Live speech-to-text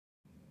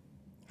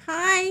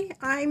Hi,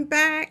 I'm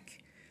back.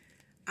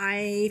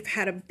 I've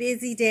had a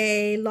busy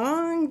day,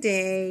 long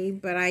day,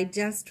 but I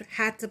just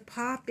had to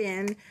pop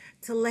in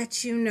to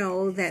let you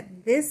know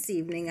that this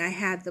evening I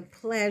had the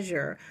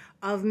pleasure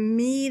of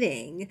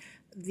meeting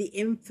the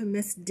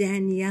infamous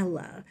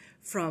Daniela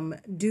from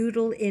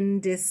Doodle in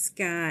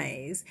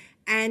Disguise.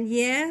 And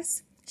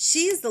yes,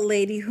 she's the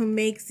lady who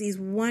makes these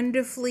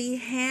wonderfully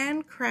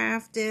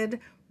handcrafted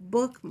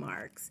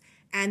bookmarks.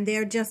 And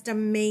they're just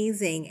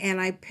amazing.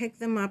 And I picked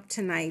them up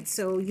tonight.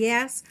 So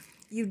yes,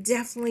 you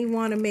definitely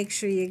want to make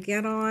sure you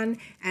get on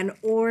and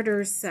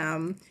order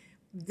some.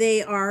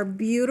 They are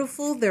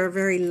beautiful. They're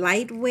very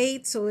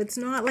lightweight, so it's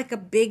not like a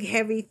big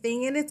heavy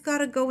thing, and it's got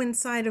to go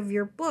inside of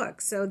your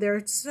book. So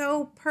they're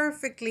so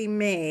perfectly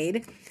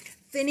made,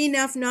 thin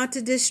enough not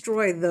to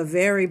destroy the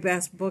very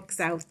best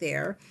books out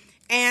there.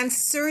 And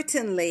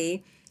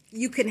certainly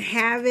you can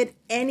have it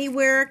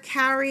anywhere,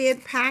 carry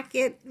it, pack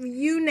it,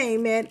 you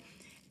name it.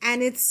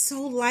 And it's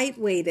so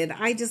lightweighted.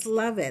 I just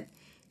love it.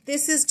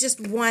 This is just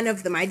one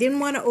of them. I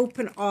didn't want to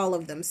open all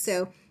of them.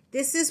 So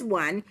this is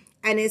one.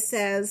 And it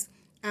says,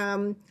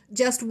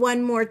 just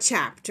one more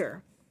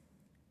chapter.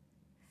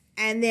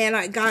 And then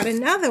I got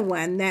another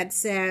one that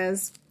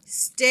says,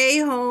 stay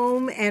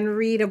home and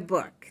read a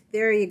book.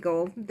 There you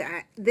go.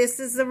 This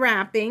is the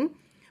wrapping.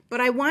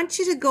 But I want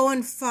you to go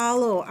and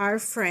follow our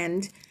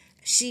friend.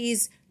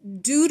 She's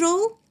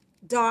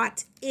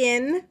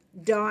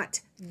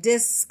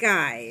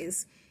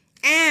doodle.in.disguise.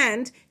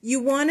 And you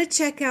want to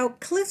check out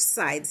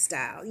Cliffside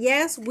Style.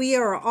 Yes, we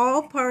are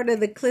all part of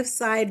the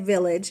Cliffside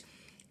Village.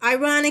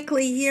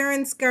 Ironically, here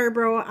in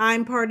Scarborough,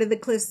 I'm part of the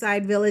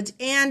Cliffside Village.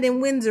 And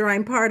in Windsor,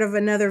 I'm part of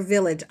another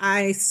village.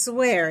 I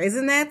swear.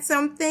 Isn't that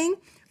something?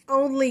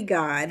 Only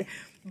God.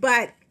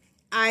 But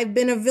I've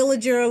been a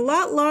villager a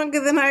lot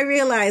longer than I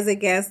realize, I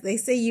guess. They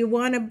say you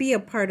want to be a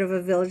part of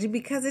a village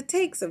because it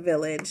takes a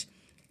village.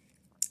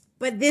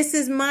 But this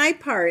is my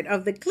part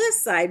of the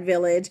Cliffside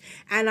Village,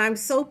 and I'm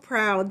so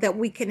proud that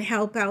we can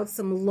help out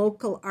some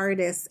local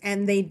artists,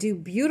 and they do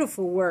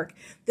beautiful work.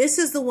 This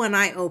is the one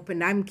I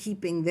opened. I'm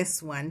keeping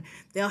this one.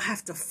 They'll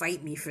have to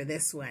fight me for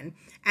this one.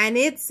 And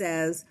it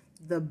says,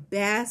 the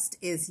best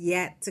is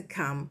yet to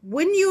come.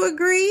 Wouldn't you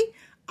agree?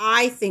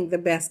 I think the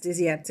best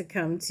is yet to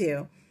come,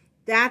 too.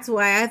 That's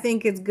why I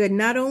think it's good.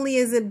 Not only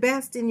is it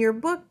best in your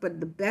book,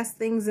 but the best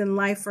things in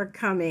life are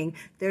coming.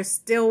 They're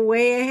still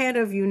way ahead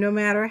of you, no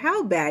matter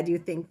how bad you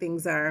think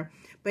things are.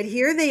 But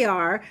here they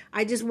are.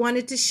 I just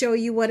wanted to show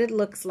you what it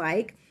looks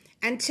like.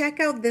 And check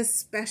out this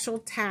special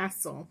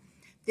tassel.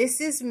 This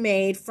is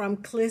made from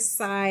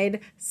Cliffside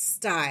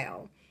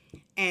Style.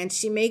 And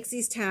she makes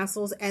these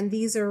tassels, and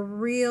these are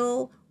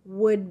real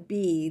wood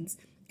beads.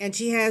 And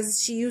she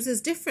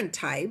uses different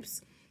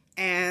types.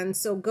 And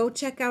so go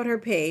check out her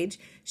page.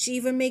 She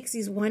even makes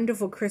these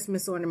wonderful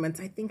Christmas ornaments.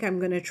 I think I'm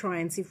going to try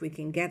and see if we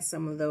can get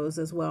some of those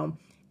as well.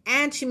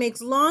 And she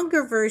makes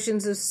longer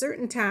versions of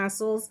certain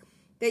tassels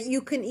that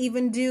you can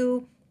even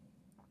do.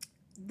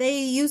 They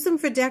use them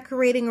for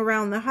decorating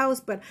around the house,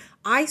 but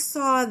I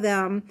saw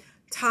them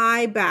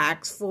tie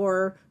backs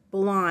for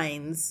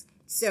blinds.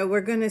 So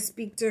we're going to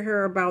speak to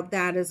her about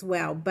that as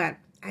well. But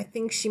I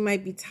think she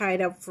might be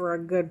tied up for a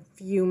good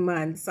few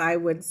months, I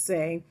would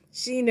say.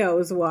 She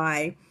knows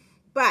why.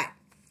 But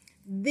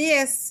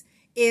this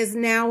is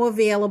now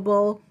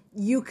available.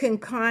 You can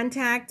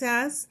contact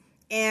us.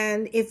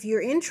 And if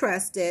you're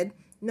interested,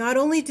 not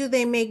only do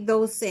they make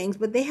those sayings,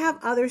 but they have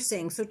other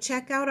sayings. So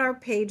check out our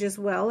page as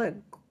well at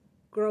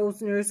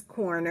Grosvenor's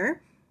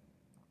Corner.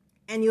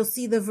 And you'll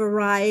see the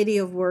variety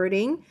of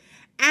wording.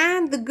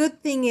 And the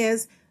good thing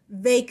is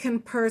they can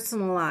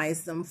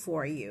personalize them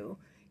for you.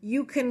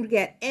 You can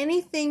get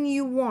anything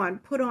you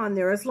want put on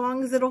there as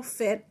long as it'll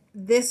fit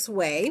this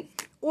way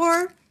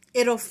or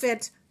it'll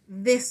fit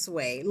this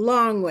way,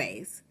 long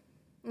ways.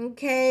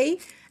 Okay?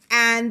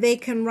 And they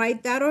can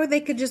write that, or they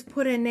could just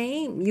put a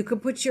name. You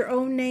could put your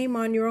own name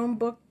on your own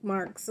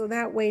bookmark, so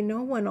that way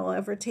no one will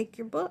ever take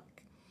your book.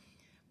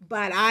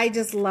 But I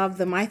just love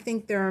them. I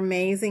think they're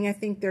amazing. I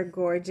think they're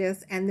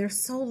gorgeous, and they're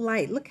so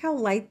light. Look how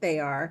light they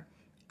are.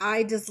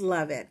 I just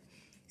love it.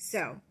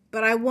 So,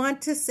 but I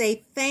want to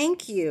say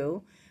thank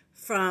you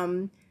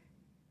from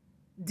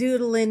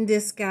Doodle in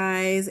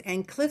Disguise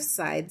and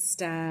Cliffside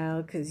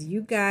Style, because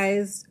you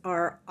guys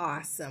are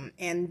awesome.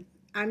 And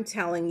I'm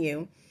telling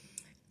you,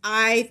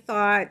 I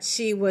thought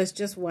she was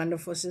just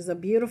wonderful. She's a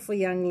beautiful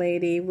young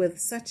lady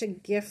with such a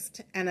gift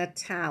and a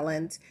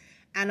talent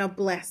and a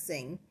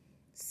blessing.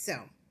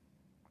 So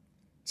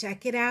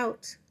check it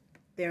out.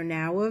 They're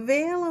now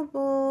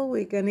available.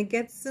 We're going to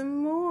get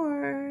some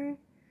more.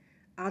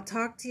 I'll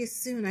talk to you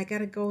soon. I got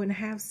to go and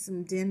have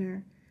some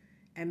dinner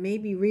and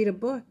maybe read a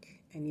book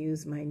and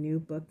use my new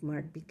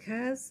bookmark,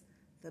 because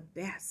the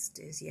best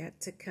is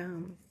yet to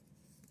come.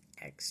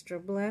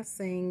 Extra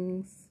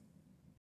blessings.